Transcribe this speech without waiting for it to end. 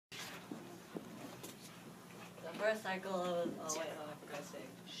first cycle of, oh wait, I forgot to say.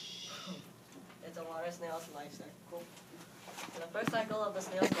 It's a water snail's life cycle. So the first cycle of the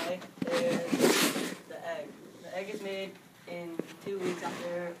snail's life is the egg. The egg is made in 2 weeks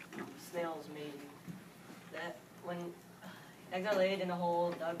after snail's mating. When eggs are laid in a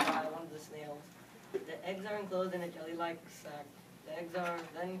hole dug by one of the snails, the eggs are enclosed in a jelly-like sac. The eggs are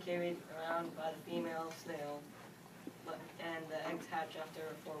then carried around by the female snail, and the eggs hatch after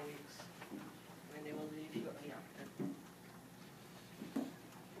 4 weeks, when they will leave shortly after.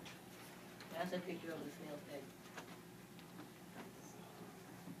 That's a picture of the snail's egg.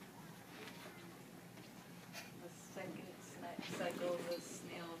 The second cycle of the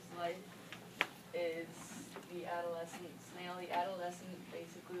snail's life is the adolescent snail. The adolescent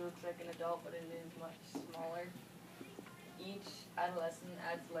basically looks like an adult, but it is much smaller. Each adolescent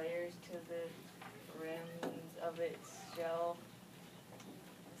adds layers to the rims of its shell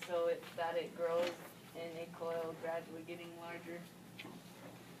so that it grows in a coil, gradually getting larger.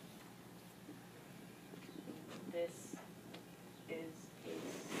 This is a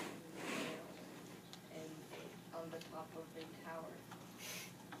snail and on the top of a tower.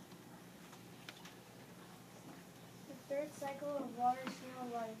 The third cycle of water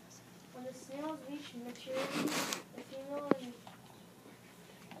snail life. When the snails reach maturity, the female and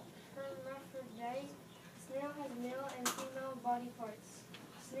hermaphrodite snail has male and female body parts.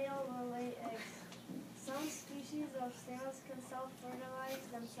 Snail will lay eggs. Some species of snails can self-fertilize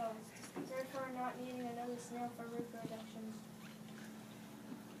themselves, therefore not needing another snail for reproduction.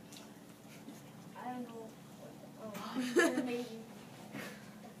 I don't know. Oh, maybe.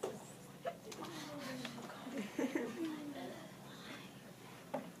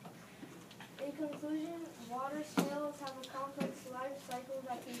 In conclusion, water snails have a complex life cycle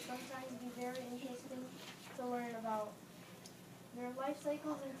that can sometimes be very interesting to learn about. Their life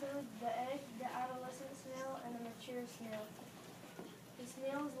cycles include the egg, the adolescent snail, and the mature snail. The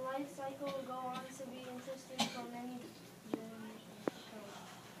snail's life cycle will go on to be interesting for many